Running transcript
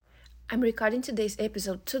I'm recording today's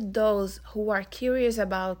episode to those who are curious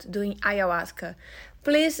about doing ayahuasca.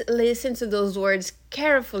 Please listen to those words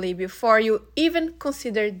carefully before you even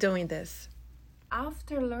consider doing this.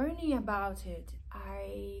 After learning about it,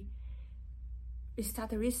 I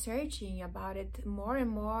started researching about it more and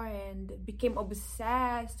more and became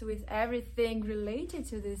obsessed with everything related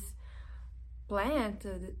to this plant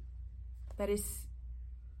that is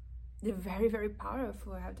very, very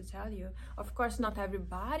powerful, I have to tell you. Of course, not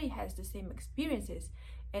everybody has the same experiences,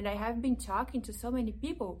 and I have been talking to so many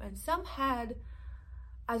people, and some had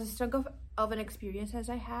as strong of an experience as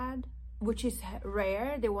I had, which is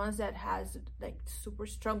rare. The ones that has like super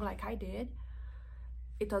strong like I did,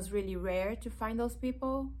 it was really rare to find those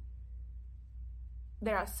people.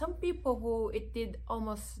 There are some people who it did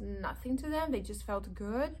almost nothing to them, they just felt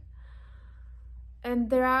good. And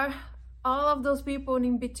there are all of those people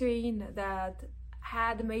in between that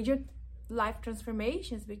had major life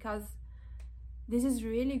transformations, because this is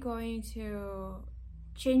really going to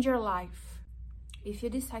change your life. If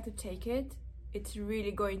you decide to take it, it's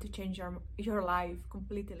really going to change your life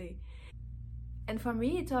completely. And for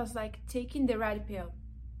me, it was like taking the red pill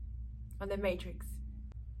on the matrix,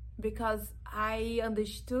 because I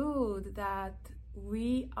understood that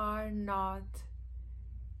we are not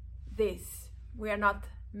this. We are not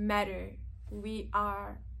matter. We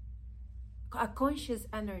are a conscious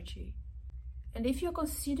energy. And if you're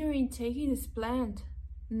considering taking this plant,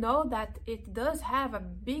 know that it does have a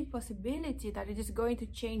big possibility that it is going to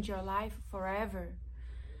change your life forever.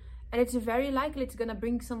 And it's very likely it's going to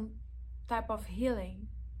bring some type of healing,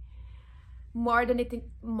 more than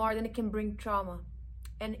it can bring trauma.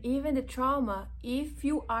 And even the trauma, if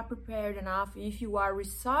you are prepared enough, if you are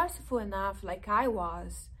resourceful enough like I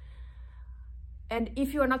was, and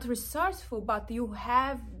if you are not resourceful but you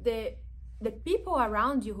have the people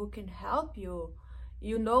around you who can help you,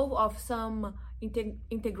 you know of some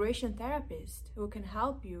integration therapist who can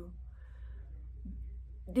help you,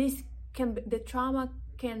 the trauma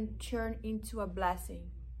can turn into a blessing,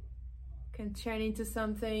 can turn into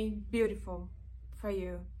something beautiful for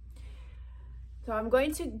you. So I'm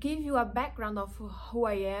going to give you a background of who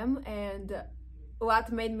I am and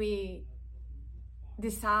what made me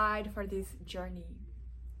decide for this journey.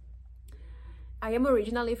 I am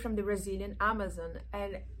originally from the Brazilian Amazon,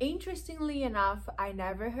 and interestingly enough, I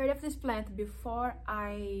never heard of this plant before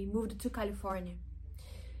I moved to California.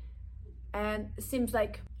 And it seems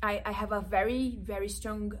like I have a very, very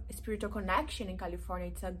strong spiritual connection in California.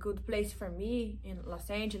 It's a good place for me in Los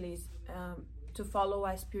Angeles to follow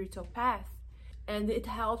a spiritual path. And it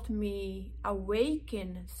helped me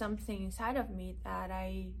awaken something inside of me that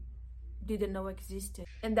I didn't know existed.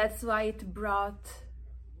 And that's why it brought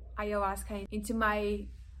ayahuasca into my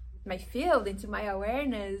field, into my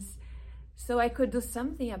awareness, so I could do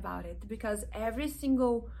something about it. Because every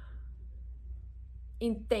single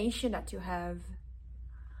intention that you have,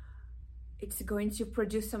 it's going to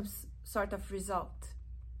produce some sort of result.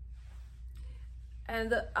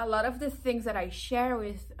 And a lot of the things that I share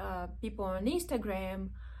with people on Instagram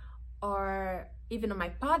or even on my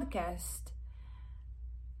podcast,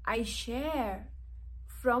 I share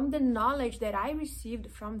from the knowledge that I received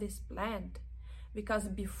from this plant. Because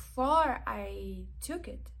before I took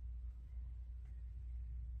it,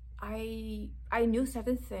 I knew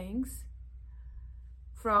certain things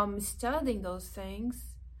from studying those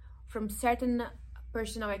things, from certain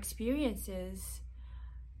personal experiences,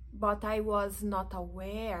 but I was not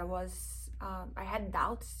aware. I had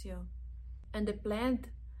doubts still. And the plant,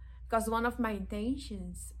 because one of my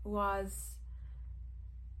intentions was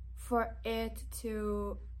for it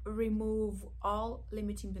to remove all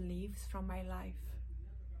limiting beliefs from my life.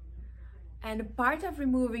 And part of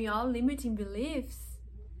removing all limiting beliefs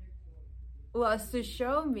was to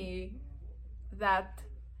show me that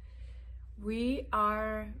we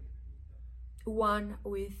are one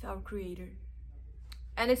with our Creator.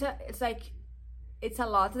 And it's a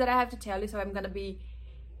lot that I have to tell you, so I'm gonna be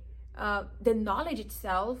the knowledge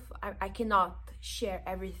itself. I cannot share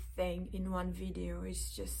everything in one video.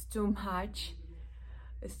 It's just too much.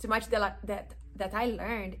 It's too much that I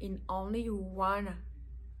learned in only one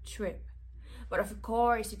trip. But of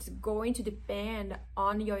course, it's going to depend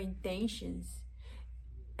on your intentions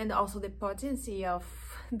and also the potency of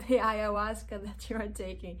the ayahuasca that you are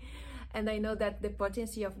taking. And I know that the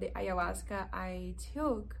potency of the ayahuasca I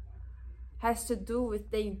took has to do with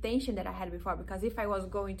the intention that I had before. Because if I was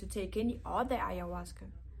going to take any other ayahuasca,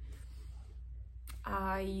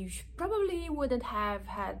 I probably wouldn't have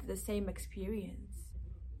had the same experience.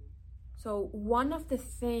 So one of the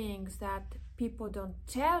things that people don't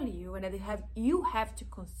tell you and that you have to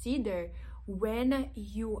consider when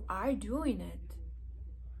you are doing it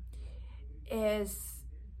is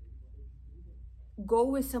go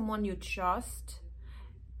with someone you trust.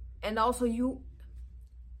 And also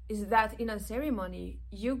is that in a ceremony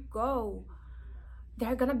you go,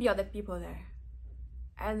 there are gonna be other people there,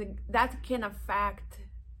 and that can affect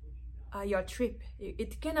your trip.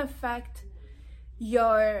 It can affect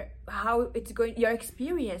your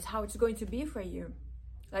experience, how it's going to be for you.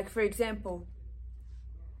 Like, for example,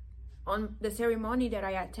 on the ceremony that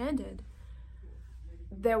I attended,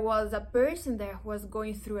 there was a person there who was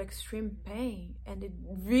going through extreme pain, and it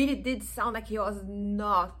really did sound like he was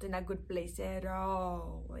not in a good place at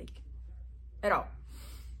all, like at all.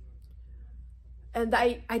 And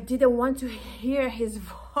I didn't want to hear his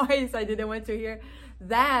voice, I didn't want to hear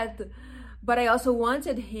that, but I also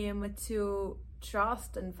wanted him to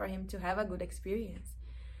trust and for him to have a good experience.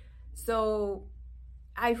 So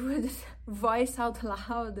I would voice out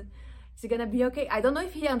loud, "Is it gonna be okay?" I don't know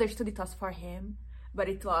if he understood it was for him, but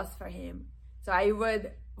it was for him. So I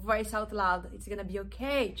would voice out loud, "It's gonna be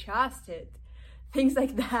okay, trust it." Things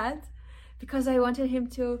like that, because I wanted him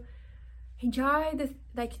to enjoy this,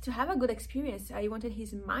 like to have a good experience. I wanted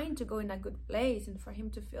his mind to go in a good place and for him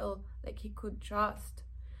to feel like he could trust.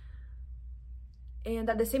 And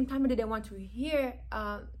at the same time, I didn't want to hear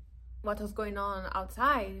what was going on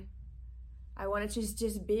outside. I wanted to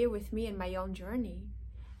just be with me in my own journey.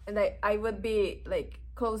 And I would be like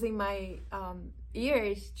closing my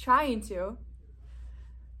ears, trying to,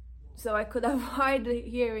 so I could avoid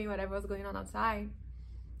hearing whatever was going on outside.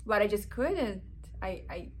 But I just couldn't.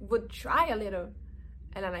 I would try a little,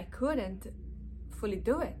 and then I couldn't fully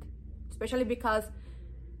do it. Especially because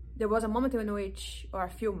there was a moment in which, or a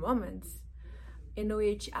few moments, in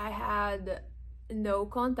which I had no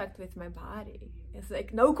contact with my body. It's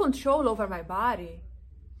like no control over my body.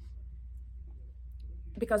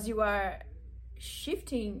 Because you are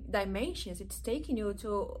shifting dimensions, it's taking you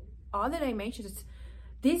to other dimensions.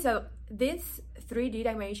 This 3D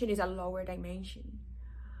dimension is a lower dimension.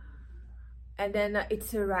 And then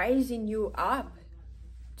it's rising you up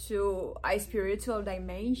to a spiritual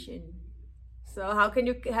dimension. So how can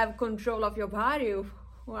you have control of your body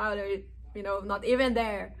while you're, not even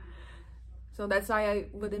there? So that's why I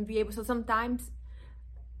wouldn't be able. So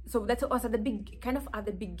that was at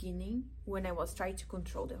the beginning when I was trying to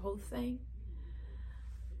control the whole thing.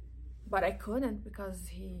 But I couldn't,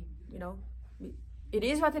 because it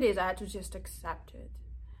is what it is. I had to just accept it.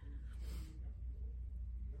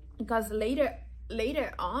 Because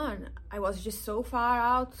later on, I was just so far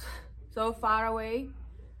out, so far away,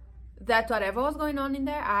 that whatever was going on in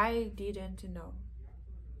there, I didn't know.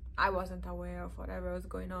 I wasn't aware of whatever was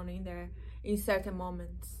going on in there in certain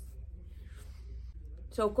moments.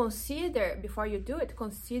 So consider, before you do it,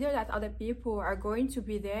 consider that other people are going to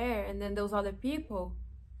be there, and then those other people,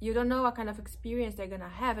 you don't know what kind of experience they're gonna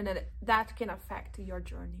have, and that can affect your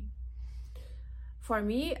journey. For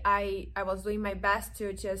me, I was doing my best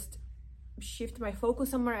to just shift my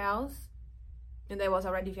focus somewhere else, and I was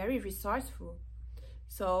already very resourceful.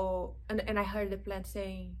 So, and I heard the plant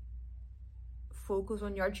saying, focus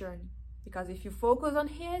on your journey, because if you focus on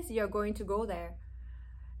his, you're going to go there.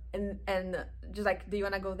 And just like, do you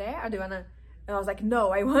want to go there, or do you want to? And I was like,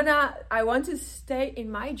 no, I want to stay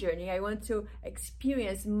in my journey. I want to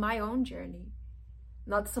experience my own journey,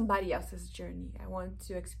 not somebody else's journey. I want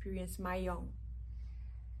to experience my own.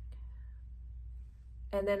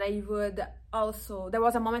 And then I would also, there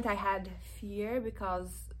was a moment I had fear,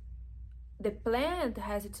 because the plant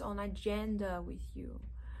has its own agenda with you.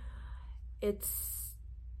 It's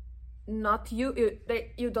not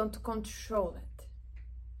you don't control it.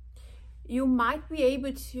 You might be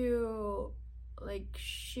able to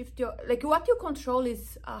shift what you control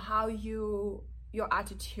is your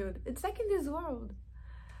attitude. It's like in this world,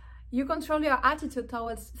 you control your attitude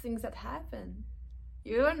towards things that happen.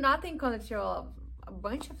 You're not in control of a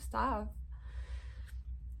bunch of stuff.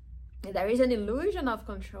 There is an illusion of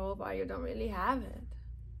control, but you don't really have it.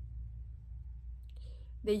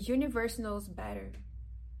 The universe knows better,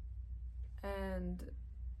 and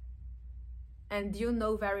you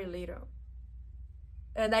know very little.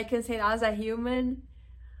 And I can say, as a human,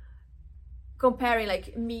 comparing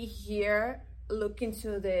me here, looking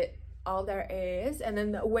to all there is, and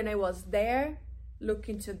then when I was there,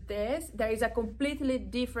 looking to this, there is a completely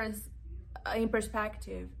difference in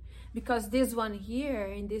perspective, because this one here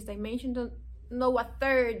in this dimension don't know a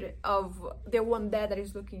third of the one there that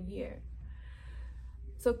is looking here.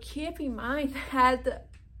 So keep in mind that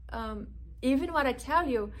even what I tell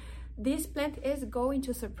you, this plant is going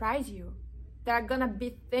to surprise you. There are gonna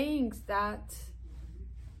be things that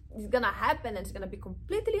it's gonna happen and it's gonna be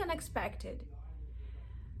completely unexpected.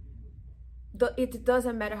 It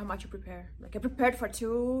doesn't matter how much you prepare. Like I prepared for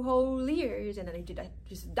 2 whole years and then I did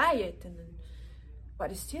just diet and then,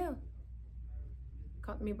 but it still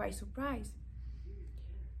caught me by surprise.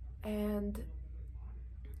 And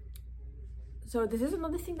so this is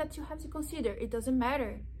another thing that you have to consider. It doesn't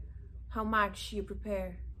matter how much you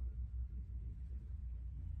prepare.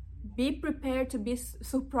 Be prepared to be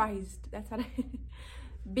surprised. That's what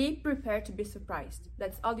be prepared to be surprised.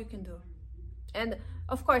 That's all you can do. And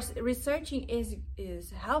of course, researching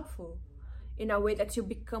is helpful in a way that you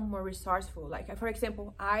become more resourceful. Like for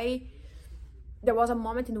example, there was a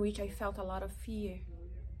moment in which I felt a lot of fear.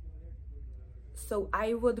 So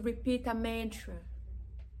I would repeat a mantra.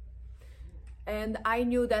 And I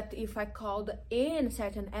knew that if I called in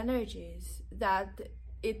certain energies, that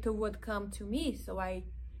it would come to me. So I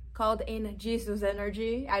called in Jesus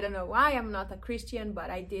energy. I don't know why, I'm not a Christian, but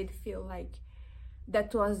I did feel like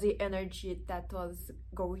that was the energy that was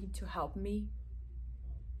going to help me.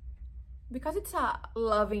 Because it's a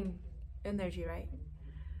loving energy, right?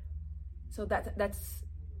 So that's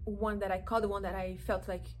one that I called, the one that I felt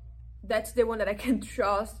like that's the one that I can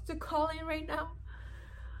trust to call in right now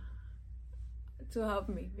to help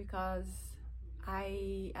me, because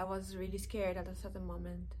I was really scared at a certain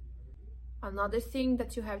moment. Another thing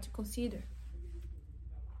that you have to consider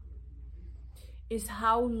is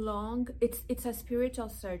how long it's a spiritual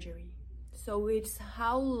surgery. So it's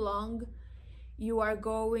how long you are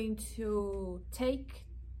going to take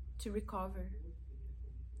to recover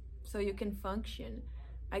so you can function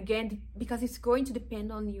again, because it's going to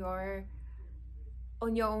depend on your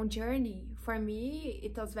own journey. For me,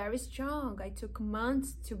 it was very strong. I took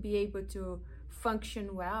months to be able to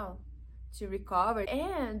function well, to recover,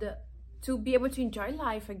 and to be able to enjoy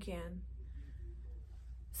life again.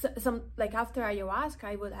 So, some like after ayahuasca,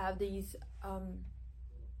 I would have these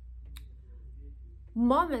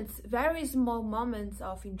moments, very small moments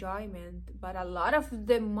of enjoyment, but a lot of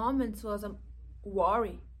the moments was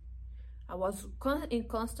worry. I was in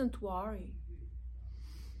constant worry.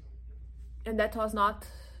 And that was not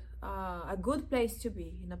a good place to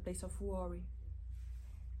be, in a place of worry.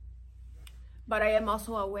 But I am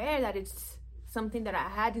also aware that it's something that I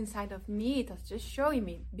had inside of me. It was just showing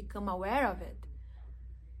me, become aware of it.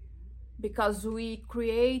 Because we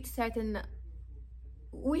create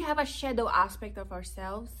we have a shadow aspect of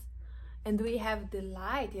ourselves, and we have the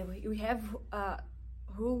light, we have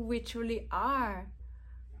who we truly are,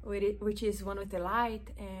 which is one with the light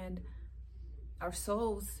and our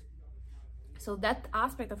souls. So that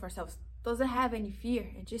aspect of ourselves doesn't have any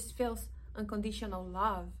fear. It just feels unconditional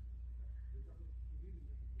love.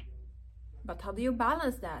 But how do you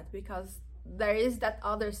balance that? Because there is that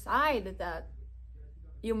other side that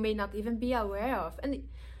you may not even be aware of. And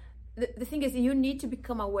the thing is, you need to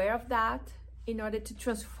become aware of that in order to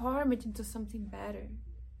transform it into something better.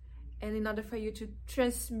 And in order for you to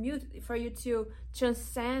transmute, for you to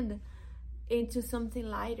transcend into something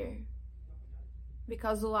lighter.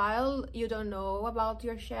 Because while you don't know about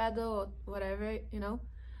your shadow or whatever,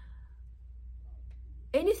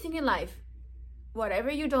 anything in life, whatever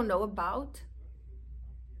you don't know about,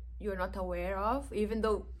 you're not aware of, even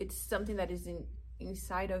though it's something that is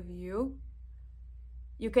inside of you,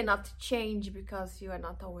 you cannot change because you are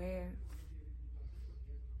not aware.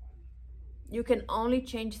 You can only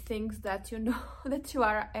change things that you know, that you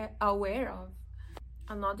are aware of.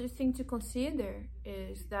 Another thing to consider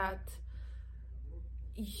is that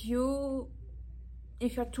if you're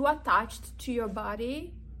too attached to your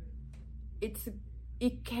body,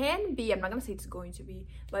 it can be, I'm not gonna say it's going to be,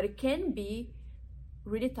 but it can be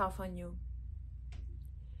really tough on you.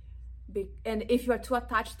 And if you are too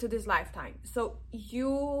attached to this lifetime, so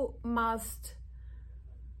you must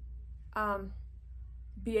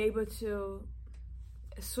be able to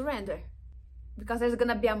surrender, because there's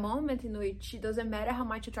gonna be a moment in which it doesn't matter how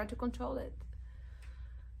much you try to control it.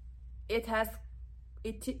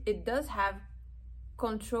 It does have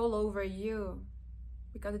control over you,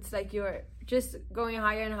 because it's like you're just going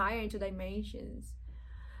higher and higher into dimensions.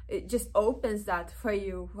 It just opens that for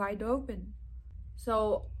you wide open.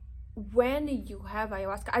 So when you have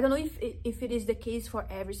ayahuasca, I don't know if it is the case for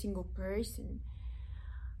every single person,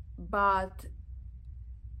 but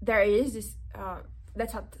there is this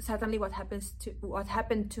that's certainly what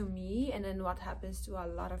happened to me, and then what happens to a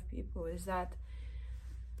lot of people is that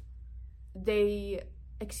they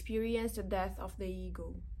experience the death of the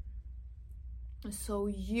ego. So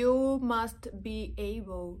you must be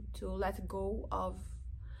able to let go of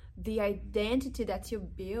the identity that you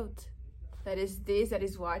built, that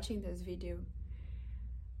is watching this video,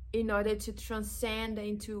 in order to transcend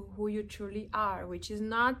into who you truly are, which is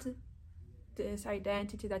not this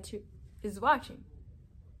identity that you is watching.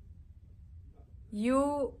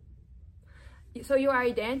 So your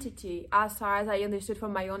identity, as far as I understood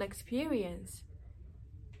from my own experience,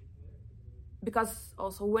 because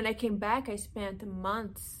also when I came back, I spent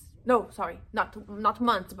months, no, sorry, not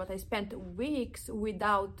months, but I spent weeks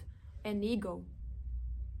without an ego.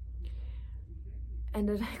 And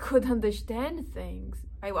then I could understand things.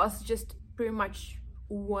 I was just pretty much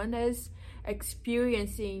one as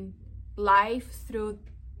experiencing life through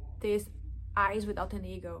these eyes without an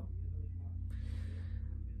ego.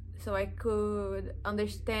 So I could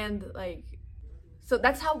understand, like, so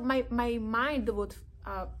that's how my mind would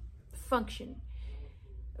function,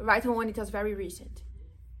 right? When it was very recent.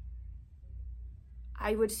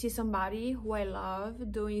 I would see somebody who I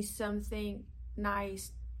love doing something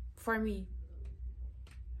nice for me.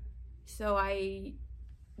 So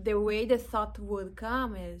the way the thought would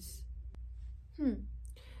come is,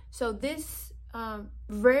 so this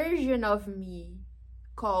version of me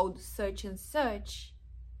called such and such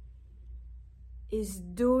is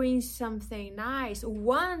doing something nice,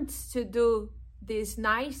 wants to do this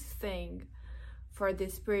nice thing for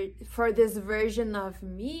this version of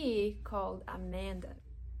me called Amanda,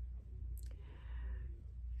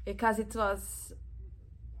 because it was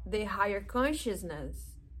the higher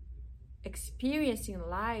consciousness experiencing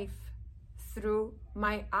life through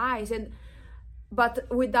my eyes,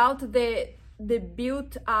 but without the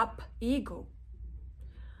built up ego.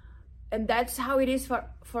 And that's how it is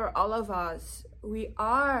for all of us. We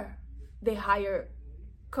are the higher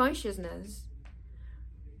consciousness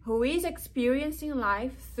who is experiencing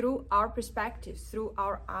life through our perspectives, through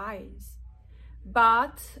our eyes.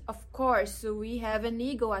 But of course, we have an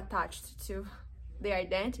ego attached to the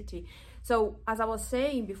identity. So as I was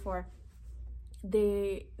saying before,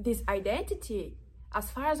 this identity, as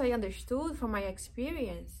far as I understood from my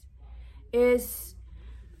experience, is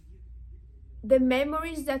the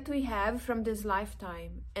memories that we have from this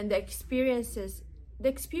lifetime and the experiences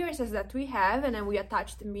that we have, and then we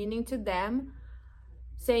attach the meaning to them,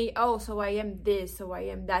 saying, oh, so I am this, so I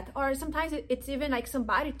am that. Or sometimes it's even like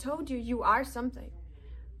somebody told you are something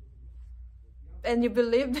and you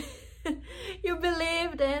believed you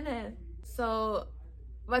believed in it. So,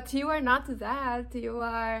 but you are not that. You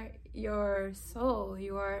are your soul.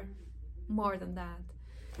 You are more than that.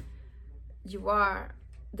 You are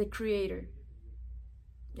the creator,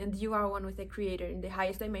 and you are one with the creator in the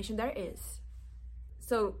highest dimension there is.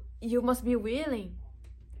 So you must be willing,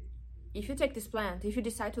 if you take this plant, if you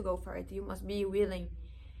decide to go for it, you must be willing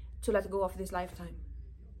to let go of this lifetime,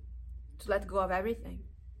 to let go of everything.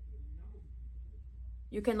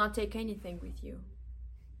 You cannot take anything with you.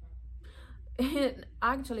 And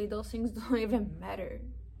actually, those things don't even matter.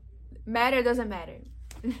 Matter doesn't matter.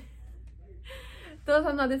 Those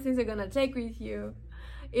are not the things you're gonna take with you,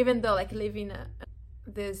 even though like living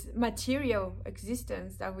this material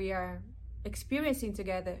existence that we are experiencing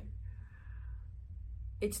together,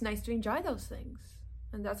 it's nice to enjoy those things,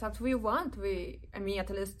 and that's what we want. I mean, at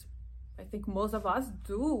least I think most of us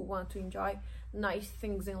do want to enjoy nice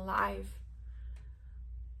things in life,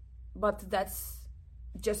 but that's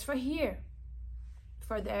just for here.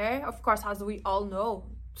 For there, of course, as we all know,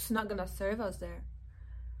 it's not gonna serve us there.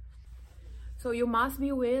 So you must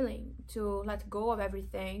be willing to let go of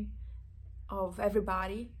everything, of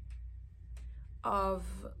everybody, of,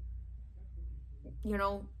 you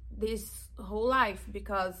know, this whole life,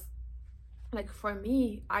 because like for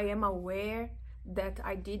me, I am aware that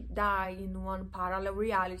I did die in one parallel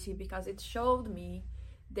reality, because it showed me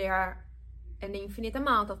there are an infinite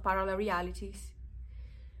amount of parallel realities.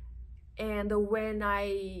 And when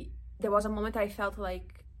there was a moment I felt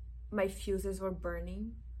like my fuses were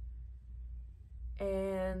burning,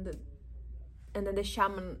 and then the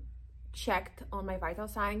shaman checked on my vital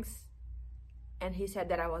signs and he said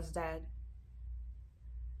that I was dead.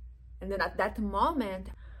 And then at that moment,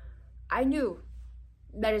 I knew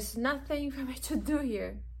there is nothing for me to do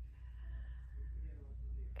here.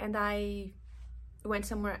 And I went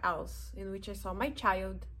somewhere else, in which I saw my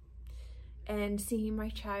child. And seeing my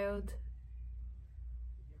child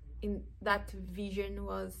in that vision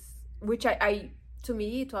was, which I to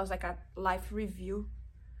me, it was like a life review.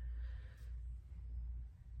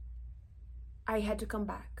 I had to come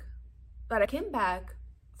back. But I came back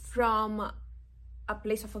from a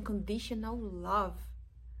place of unconditional love,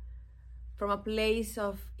 from a place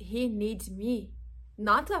of he needs me,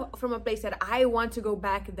 not from a place that I want to go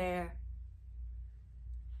back there.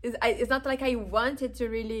 It's not like I wanted to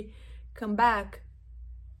really come back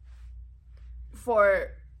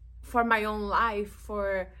for my own life,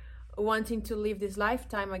 for wanting to live this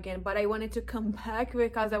lifetime again, but I wanted to come back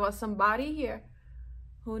because there was somebody here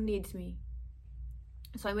who needs me.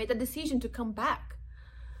 So I made a decision to come back.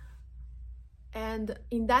 And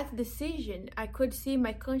in that decision, I could see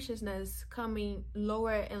my consciousness coming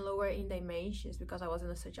lower and lower in dimensions, because I was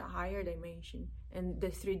in such a higher dimension, and the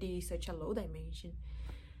 3D is such a low dimension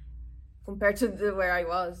compared to where I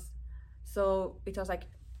was. So it was like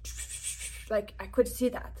I could see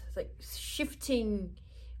that. It's like shifting.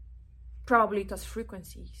 Probably it was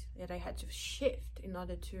frequencies that I had to shift in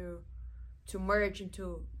order to merge and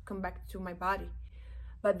to come back to my body.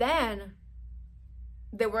 But then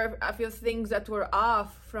there were a few things that were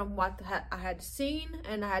off from what I had seen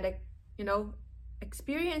and I had,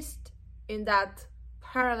 experienced in that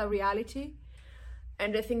parallel reality,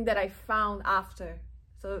 and the thing that I found after.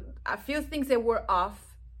 So a few things that were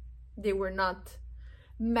off, they were not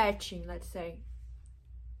matching, let's say.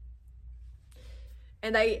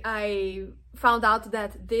 And I found out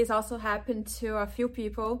that this also happened to a few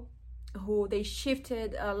people who they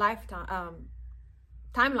shifted lifetime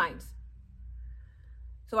timelines.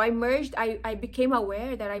 So I became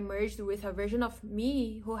aware that I merged with a version of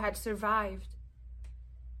me who had survived.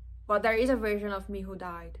 But there is a version of me who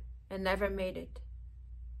died and never made it.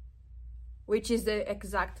 Which is the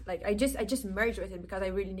exact, I just merged with it because I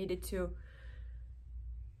really needed to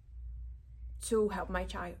help my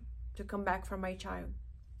child, to come back from my child,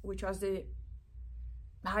 which was the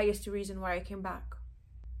highest reason why I came back.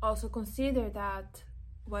 Also consider that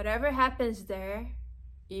whatever happens there,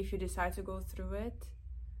 if you decide to go through it,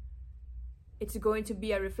 it's going to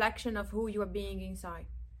be a reflection of who you are being inside.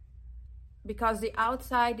 Because the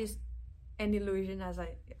outside is an illusion,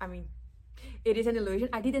 it is an illusion.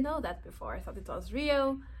 I didn't know that before. I thought it was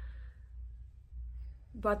real.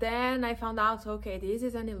 But then I found out, okay, this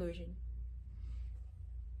is an illusion.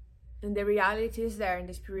 And the reality is there in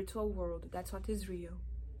the spiritual world. That's what is real.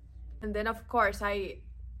 And then, of course, I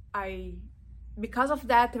because of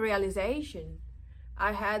that realization,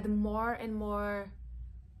 I had more and more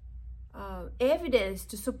evidence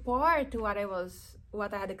to support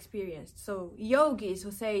what I had experienced. So yogis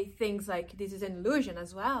who say things like this is an illusion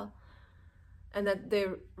as well, and that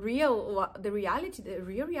the real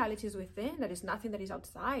reality is within. There is nothing that is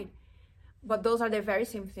outside. But those are the very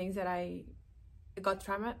same things that I got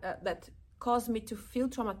that caused me to feel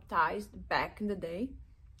traumatized back in the day,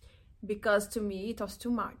 because to me it was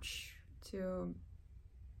too much to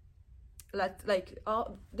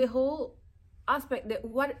all the whole aspect that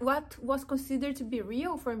what was considered to be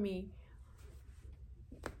real for me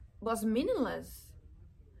was meaningless.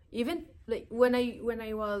 Even when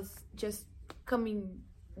I was just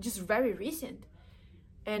very recent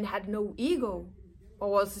and had no ego,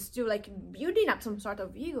 or was still building up some sort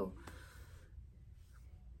of ego,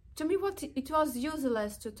 to me it was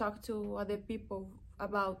useless to talk to other people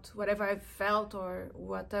about whatever I felt or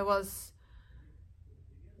what I was,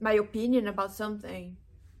 my opinion about something.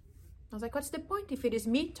 I was like, what's the point if it is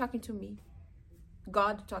me talking to me,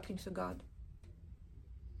 God talking to God?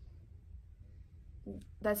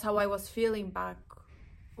 That's how I was feeling back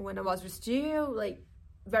when I was still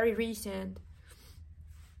very recent.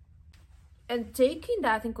 And taking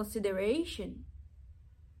that in consideration,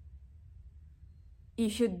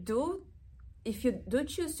 if you do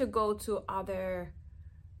choose to go to other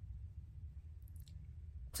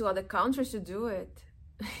countries to do it,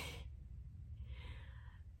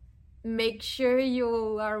 make sure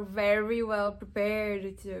you are very well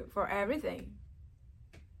prepared for everything,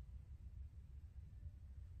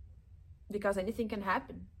 because anything can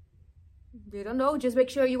happen. You don't know. Just make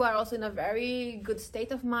sure you are also in a very good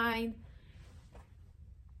state of mind,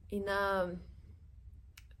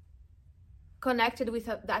 connected with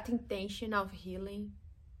that intention of healing,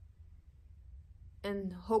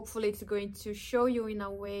 and hopefully it's going to show you in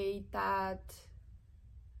a way that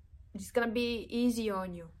it's gonna be easy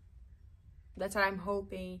on you. That's what I'm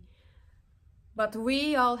hoping. But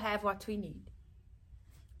we all have what we need.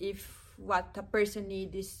 If what a person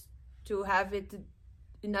needs is to have it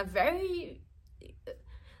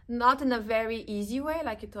not in a very easy way,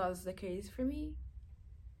 like it was the case for me,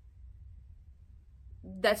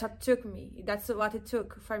 that's what it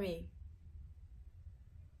took for me.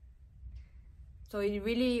 So it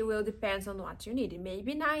really will depend on what you need. It may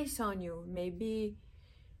be nice on you, maybe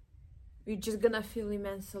you're just gonna feel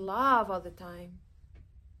immense love all the time.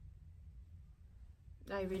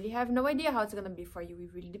 I really have no idea how it's gonna be for you.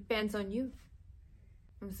 It really depends on you.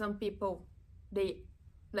 And some people,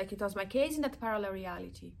 it was my case in that parallel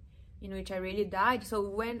reality in which I really died.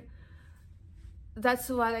 So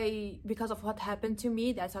because of what happened to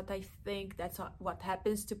me, that's what I think, that's what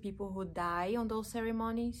happens to people who die on those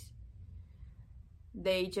ceremonies.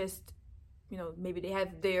 They just, maybe they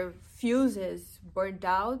have their fuses burned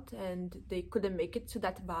out and they couldn't make it to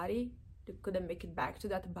that body. They couldn't make it back to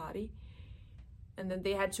that body. And then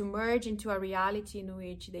they had to merge into a reality in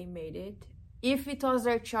which they made it. If it was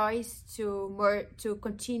their choice to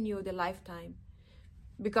continue the lifetime.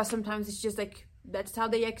 Because sometimes it's just like, that's how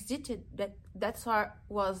they exited. That's what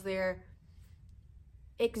was their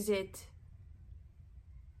exit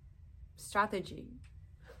strategy.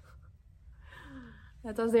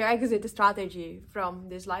 That was their exit strategy from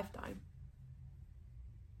this lifetime.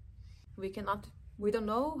 We don't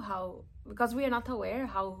know how, because we are not aware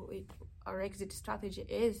how our exit strategy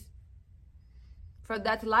is. For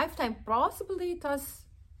that lifetime, possibly it was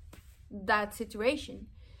that situation.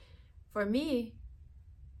 For me,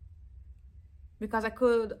 because I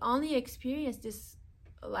could only experience this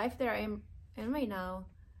life that I am in right now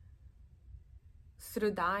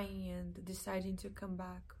through dying and deciding to come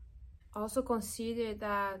back. Also consider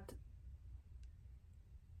that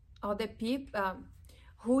all the people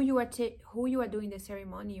who you are doing the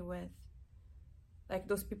ceremony with, like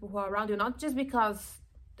those people who are around you, not just because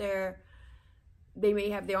they may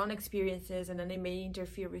have their own experiences and then they may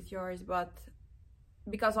interfere with yours, but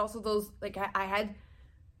because also those, like I had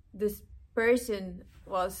this person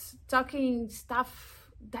was talking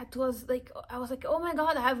stuff that was like, I was like, oh my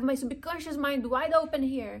god, I have my subconscious mind wide open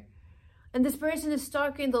here, and this person is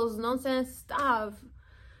talking those nonsense stuff.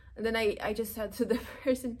 And then I just said to the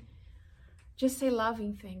person, just say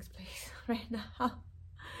loving things, please, right now.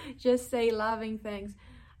 Just say loving things.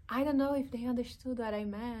 I don't know if they understood what I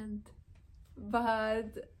meant,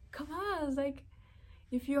 but come on, it's like,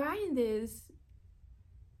 if you are in this,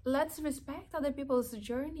 let's respect other people's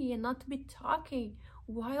journey and not be talking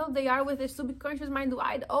while they are with their subconscious mind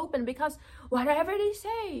wide open, because whatever they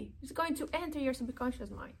say is going to enter your subconscious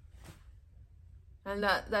mind. And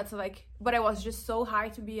that's like, but I was just so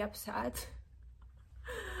hard to be upset.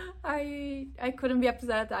 I couldn't be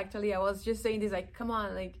upset, actually. I was just saying this, like, come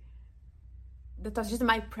on, like, that was just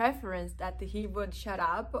my preference that he would shut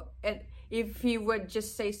up, and if he would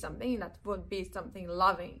just say something, that would be something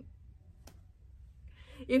loving.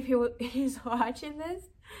 If he's watching this,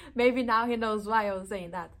 maybe now he knows why I was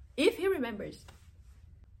saying that. If he remembers.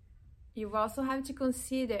 You also have to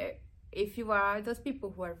consider, if you are those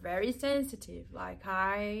people who are very sensitive, like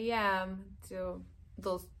I am, to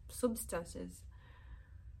those substances,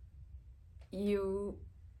 you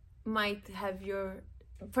might have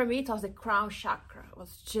for me it was the crown chakra. It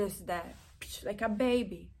was just that, like a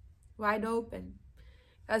baby, wide open.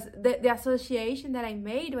 As the association that I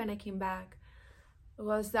made when I came back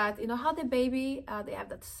was that, how the baby, they have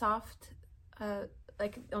that soft,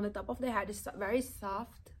 like on the top of their head, is very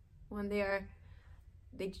soft when they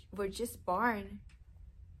were just born.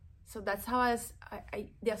 So that's how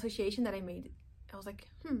the association that I made. I was like,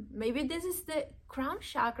 maybe this is the crown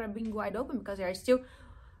chakra being wide open, because they are still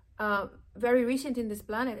very recent in this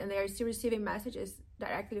planet and they are still receiving messages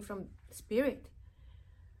directly from spirit.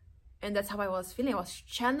 And that's how I was feeling. I was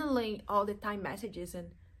channeling all the time messages and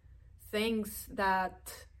things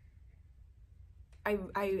that I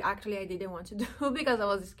didn't want to do because I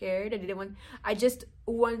was scared. I just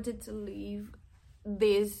wanted to leave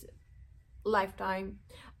this lifetime.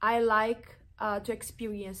 I like to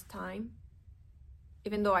experience time,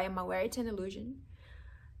 even though I am aware it's an illusion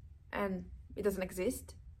and it doesn't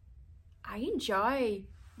exist. I enjoy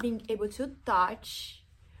being able to touch.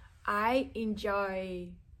 I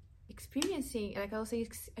enjoy experiencing, like I was saying,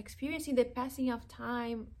 experiencing the passing of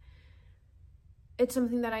time. It's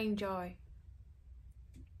something that I enjoy.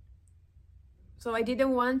 So I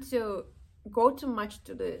didn't want to go too much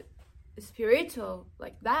to the spiritual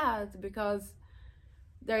like that, because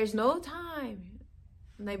there is no time.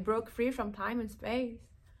 And I broke free from time and space.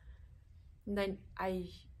 And then I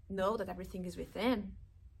know that everything is within.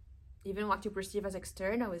 Even what you perceive as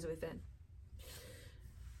external is within.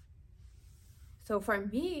 So for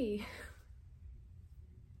me,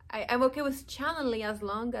 I'm okay with channeling as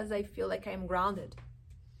long as I feel like I'm grounded.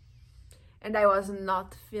 And I was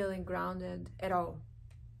not feeling grounded at all.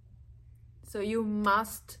 So you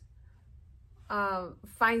must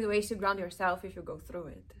find ways to ground yourself if you go through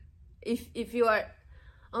it. If you are,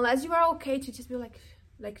 unless you are okay to just be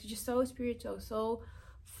like just so spiritual, so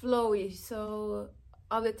flowy, so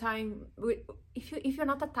all the time. If you're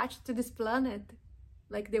not attached to this planet,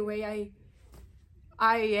 like the way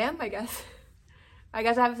I am, I guess. I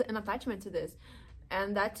guess I have an attachment to this,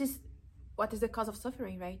 and that is what is the cause of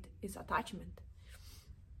suffering, right? Is attachment.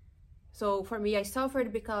 So for me, I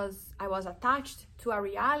suffered because I was attached to a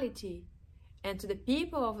reality and to the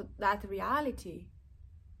people of that reality.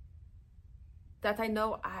 that I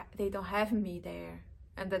know they don't have me there,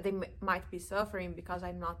 and that they might be suffering because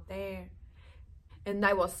I'm not there. And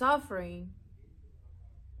I was suffering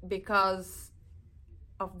because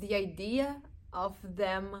of the idea of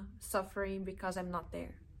them suffering because I'm not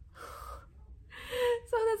there.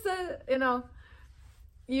 So that's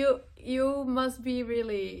you must be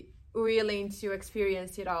really willing to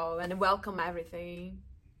experience it all and welcome everything,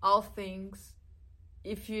 all things,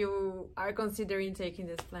 if you are considering taking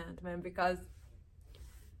this plant, man, because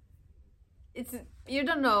it's, you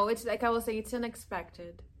don't know, it's like I was saying, it's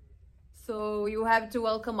unexpected. So you have to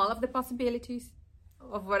welcome all of the possibilities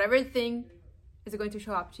of whatever thing is going to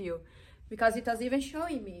show up to you, because it was even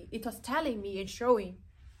showing me, it was telling me and showing,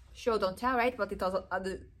 show don't tell, right? But it was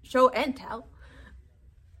show and tell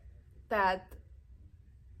that,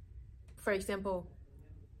 for example,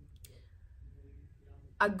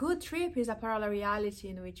 a good trip is a parallel reality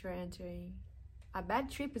in which you're entering. A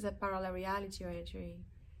bad trip is a parallel reality you're entering.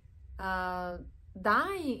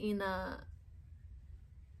 Dying in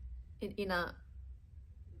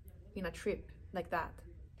a trip like that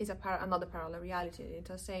is another parallel reality. It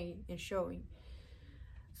was saying and showing.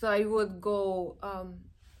 So I would go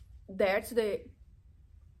there to the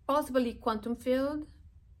possibly quantum field,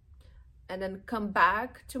 and then come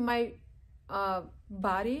back to my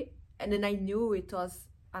body, and then I knew it was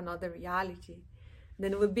another reality.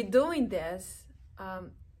 Then we'll be doing this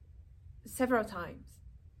several times.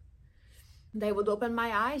 And I would open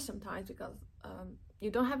my eyes sometimes, because you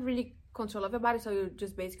don't have really control of your body, so you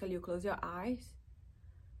just basically you close your eyes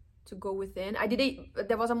to go within.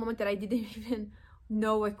 There was a moment that I didn't even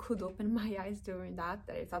know I could open my eyes during that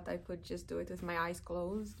I thought I could just do it with my eyes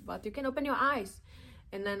closed, but you can open your eyes.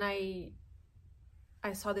 And then I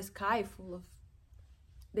saw the sky full of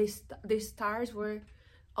the stars were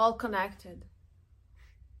all connected,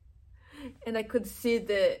 and I could see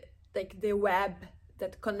the web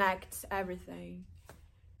that connects everything.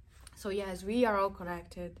 So yes, we are all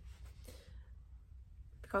connected,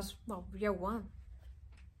 because, well, we are one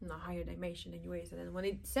in a higher dimension anyways. And then when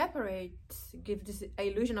it separates, it gives this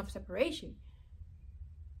illusion of separation,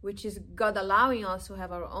 which is God allowing us to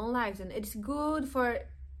have our own lives. And it's good for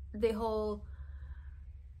the whole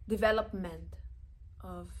development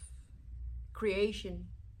of creation,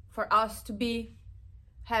 for us to be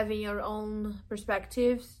having our own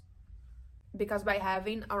perspectives, because by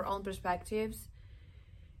having our own perspectives,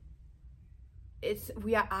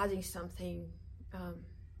 we are adding something,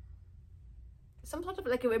 some sort of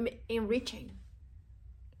like enriching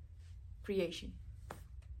creation.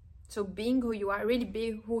 So being who you are, really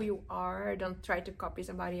be who you are. Don't try to copy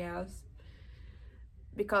somebody else,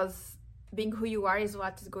 because being who you are is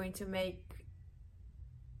what is going to make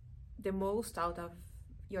the most out of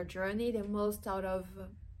your journey, the most out of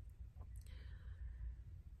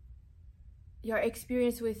your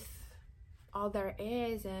experience with all there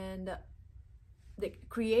is, and the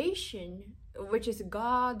creation, which is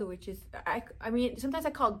God, which is, I mean, sometimes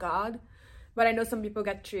I call God, but I know some people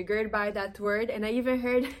get triggered by that word. And I even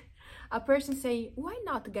heard a person saying, why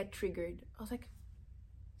not get triggered? I was like,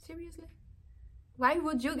 seriously? Why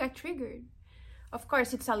would you get triggered? Of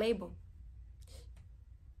course, it's a label.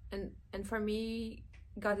 And for me,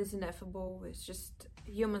 God is ineffable. It's just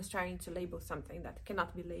humans trying to label something that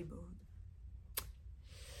cannot be labeled.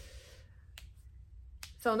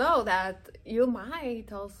 So know that you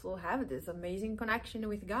might also have this amazing connection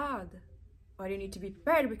with God, but you need to be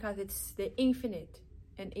prepared, because it's the infinite,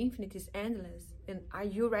 and infinite is endless. And are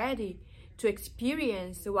you ready to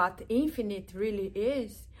experience what infinite really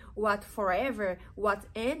is, what forever, what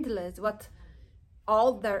endless, what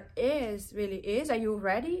all there is really is? Are you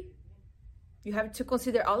ready? You have to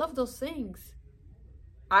consider all of those things.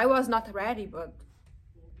 I was not ready, but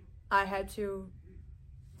I had to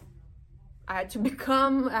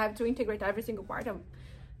integrate every single part of,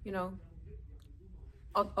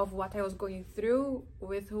 of what I was going through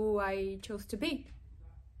with who I chose to be.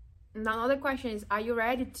 And another question is, are you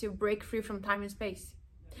ready to break free from time and space?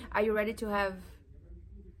 Are you ready to have,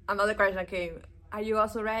 another question came, are you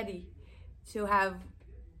also ready to have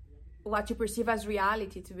what you perceive as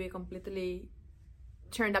reality to be completely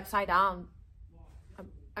turned upside down?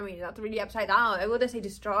 I mean, not really upside down. I wouldn't say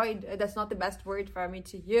destroyed. That's not the best word for me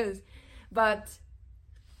to use. But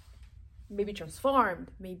maybe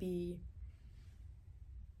transformed. Maybe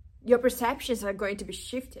your perceptions are going to be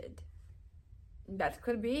shifted. That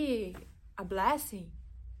could be a blessing.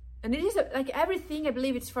 And it is like everything, I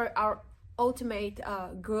believe it's for our ultimate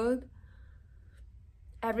good.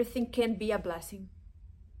 Everything can be a blessing,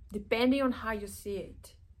 depending on how you see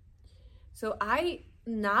it. So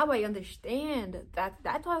now I understand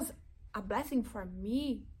that was a blessing for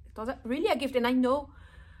me It was really a gift. And I know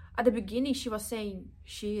at the beginning she was saying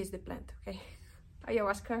she is the plant, okay?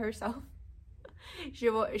 Ayahuasca herself.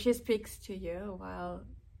 She speaks to you while,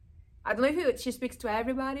 I don't know if she speaks to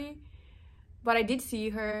everybody, but I did see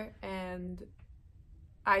her and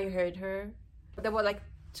I heard her. There were like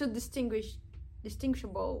two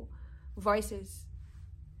distinguishable voices,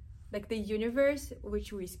 like the universe,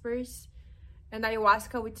 which whispers, and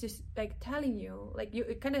ayahuasca, which is like telling you, like you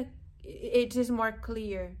it is more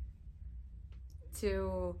clear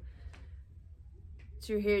to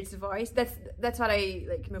hear its voice. That's what I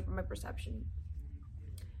like, my perception.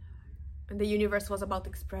 And the universe was about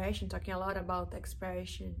expression, talking a lot about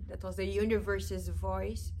expression. That was the universe's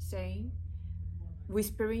voice saying,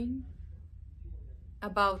 whispering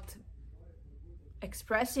about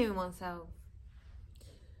expressing oneself.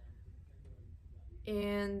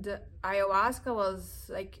 And ayahuasca was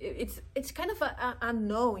like, it's kind of a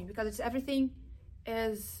knowing, because it's everything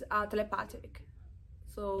is telepathic.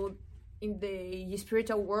 So in the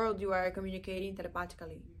spiritual world, you are communicating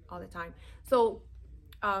telepathically all the time. So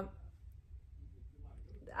I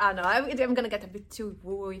don't know, I'm gonna get a bit too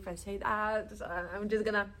woo if I say that. So I'm just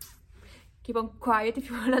gonna keep on quiet if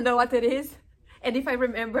you wanna know what it is. And if I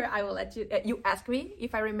remember, I will let you, you ask me.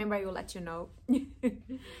 If I remember, I will let you know.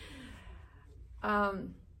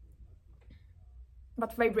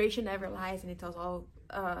 But vibration never lies, and it was all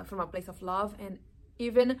from a place of love. And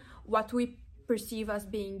even what we perceive as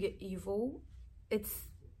being evil, it's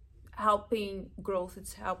helping growth,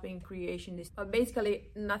 it's helping creation. Basically,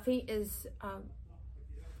 nothing is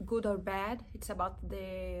good or bad. It's about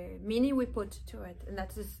the meaning we put to it, and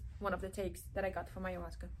that is one of the takes that I got from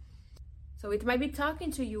ayahuasca. So it might be talking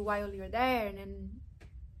to you while you're there, and then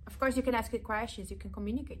of course you can ask it questions, you can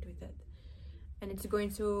communicate with it, and it's going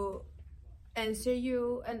to answer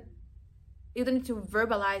you, and you don't need to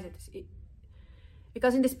verbalize it,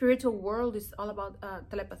 because in the spiritual world it's all about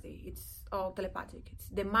telepathy. It's all telepathic. It's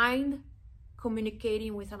the mind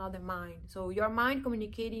communicating with another mind. So your mind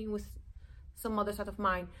communicating with some other sort of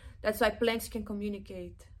mind. That's why plants can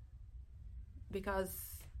communicate,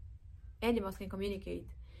 because animals can communicate.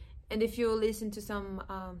 And if you listen to some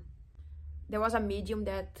there was a medium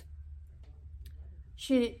that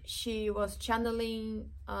she was channeling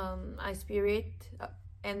a spirit,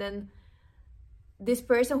 and then this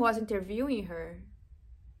person who was interviewing her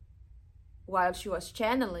while she was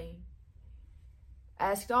channeling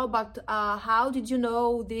asked, oh, but how did you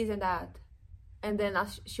know this and that? And then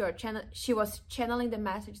she was channeling the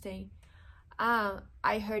message saying,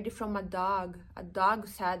 I heard it from a dog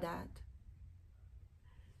said that.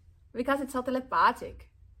 Because it's all telepathic.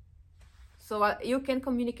 So you can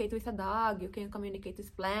communicate with a dog, you can communicate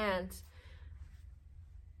with plants.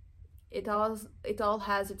 It all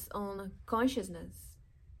has its own consciousness.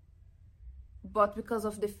 But because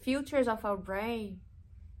of the filters of our brain,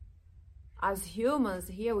 as humans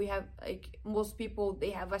here, we have, like most people,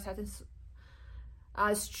 they have a certain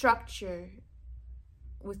structure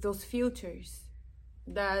with those filters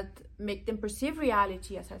that make them perceive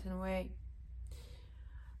reality a certain way.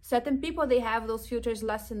 Certain people, they have those filters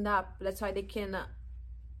lessened up. That's why they can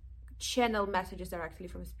channel messages directly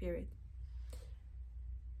from spirit.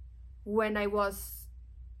 When I was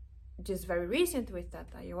just very recent with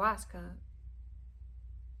that ayahuasca,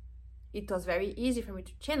 it was very easy for me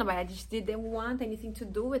to channel, but I just didn't want anything to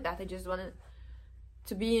do with that. I just wanted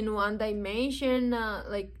to be in one dimension,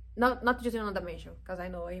 like not just in one dimension, because I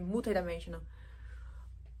know I'm multidimensional.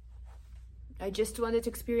 I just wanted to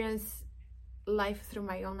experience life through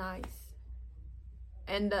my own eyes,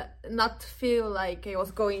 and not feel like I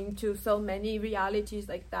was going to so many realities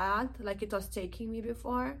like that, like it was taking me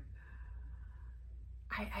before.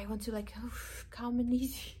 I want to like calm and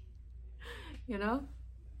easy, you know.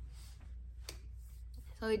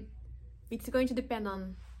 So it's going to depend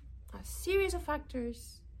on a series of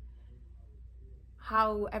factors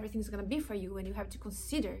how everything's gonna be for you, and you have to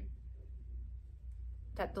consider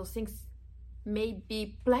that those things may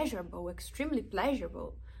be pleasurable, extremely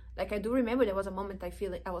pleasurable. Like I do remember there was a moment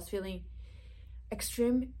I was feeling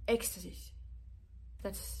extreme ecstasy.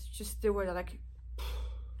 That's just the word,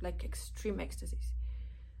 like extreme ecstasy.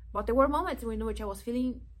 But there were moments in which I was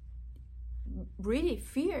feeling really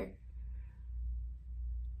fear.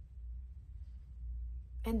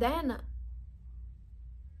 And then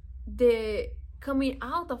the coming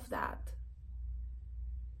out of that,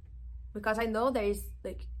 because I know there is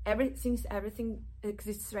like everything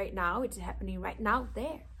exists right now, it's happening right now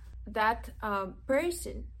there. That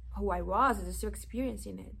person who I was is still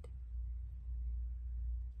experiencing it.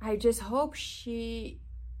 I just hope she,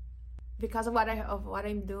 because of what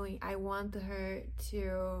I'm doing, I want her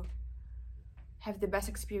to have the best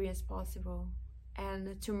experience possible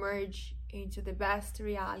and to merge into the best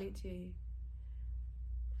reality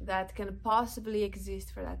that can possibly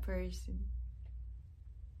exist for that person.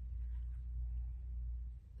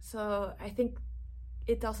 So I think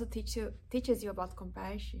it also teaches you about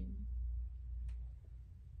compassion.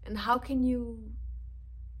 And how can you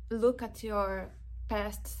look at your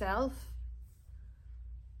past self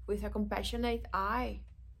with a compassionate eye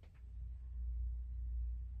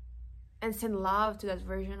and send love to that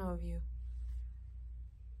version of you?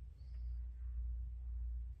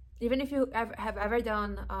 Even if you have ever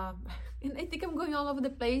done, and I think I'm going all over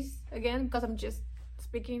the place again because I'm just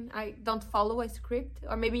speaking. I don't follow a script,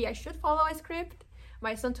 or maybe I should follow a script.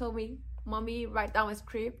 My son told me, "Mommy, write down a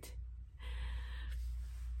script."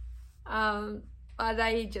 But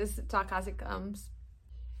I just talk as it comes.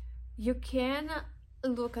 You can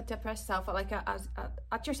look at yourself like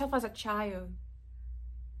at yourself as a child,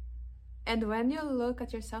 and when you look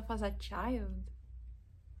at yourself as a child,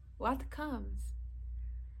 what comes?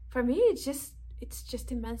 For me, it's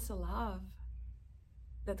just immense love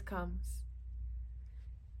that comes,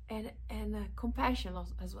 and compassion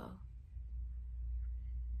as well.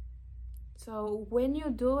 So when you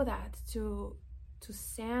do that, to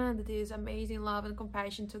send this amazing love and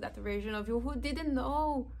compassion to that version of you who didn't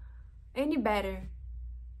know any better,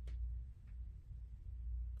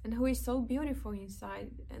 and who is so beautiful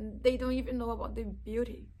inside, and they don't even know about the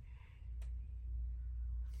beauty,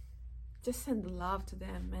 just send love to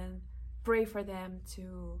them and pray for them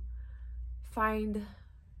to find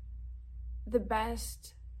the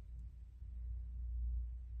best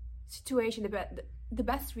situation, the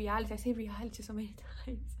best reality. I say reality so many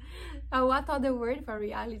times. What other word for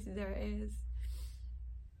reality there is?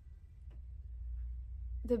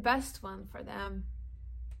 The best one for them,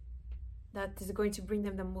 that is going to bring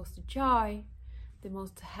them the most joy, the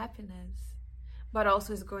most happiness, but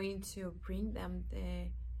also is going to bring them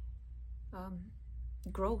the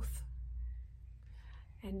growth.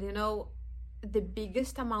 And you know, the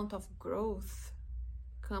biggest amount of growth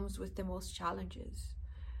comes with the most challenges.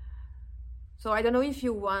 So I don't know if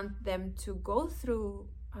you want them to go through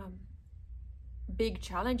big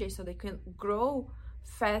challenges so they can grow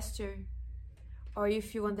faster, or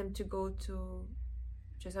if you want them to go to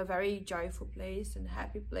just a very joyful place and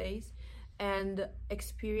happy place and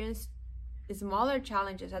experience smaller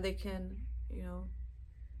challenges that they can, you know,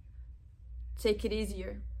 take it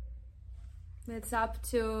easier. It's up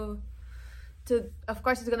to of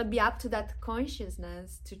course, it's gonna be up to that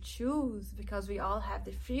consciousness to choose, because we all have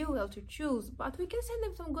the free will to choose, but we can send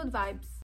them some good vibes.